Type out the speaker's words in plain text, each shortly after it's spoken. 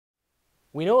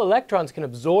We know electrons can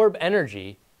absorb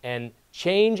energy and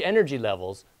change energy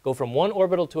levels, go from one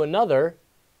orbital to another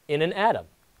in an atom.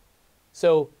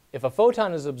 So if a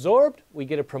photon is absorbed, we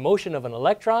get a promotion of an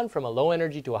electron from a low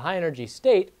energy to a high energy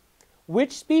state.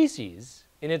 Which species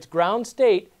in its ground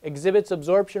state exhibits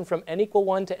absorption from n equal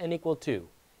 1 to n equal 2?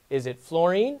 Is it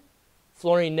fluorine,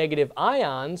 fluorine negative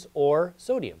ions, or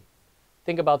sodium?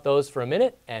 Think about those for a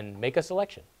minute and make a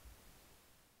selection.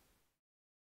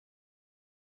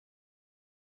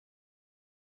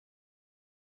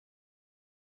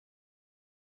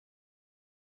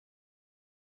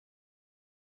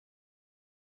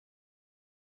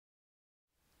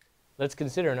 Let's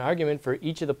consider an argument for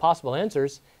each of the possible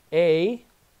answers. A,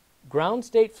 ground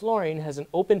state fluorine has an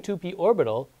open 2p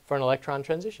orbital for an electron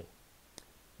transition.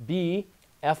 B,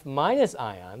 F minus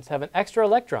ions have an extra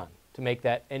electron to make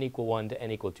that n equal 1 to n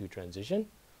equal 2 transition.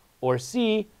 Or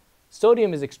C,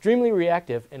 sodium is extremely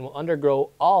reactive and will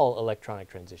undergo all electronic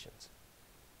transitions.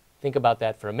 Think about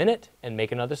that for a minute and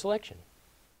make another selection.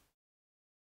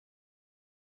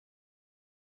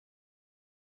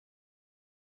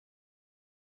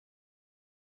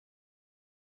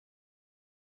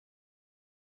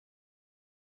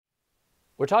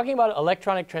 We're talking about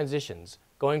electronic transitions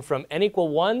going from n equal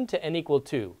 1 to n equal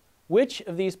 2. Which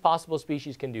of these possible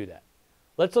species can do that?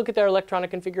 Let's look at their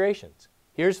electronic configurations.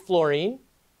 Here's fluorine,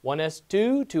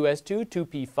 1s2, 2s2,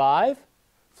 2p5.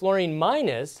 Fluorine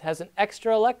minus has an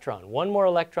extra electron, one more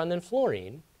electron than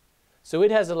fluorine. So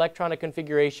it has electronic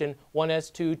configuration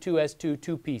 1s2, 2s2,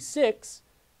 2p6.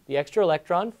 The extra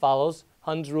electron follows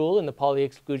Hund's rule in the Pauli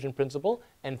exclusion principle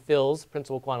and fills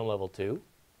principal quantum level 2.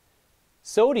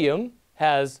 Sodium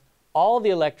has all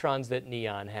the electrons that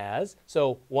neon has,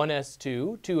 so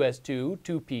 1s2, 2s2,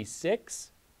 2p6.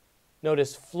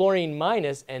 Notice fluorine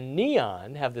minus and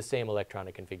neon have the same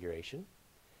electronic configuration.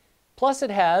 Plus it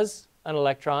has an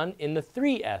electron in the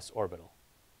 3s orbital.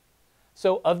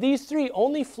 So of these three,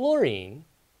 only fluorine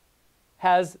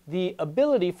has the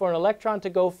ability for an electron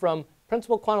to go from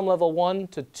principal quantum level 1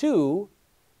 to 2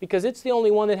 because it's the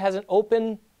only one that has an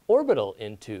open orbital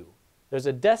in 2. There's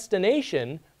a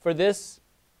destination for this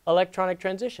electronic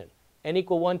transition. N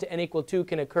equal 1 to n equal 2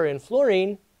 can occur in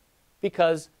fluorine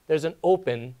because there's an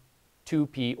open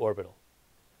 2p orbital.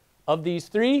 Of these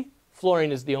three,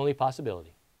 fluorine is the only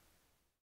possibility.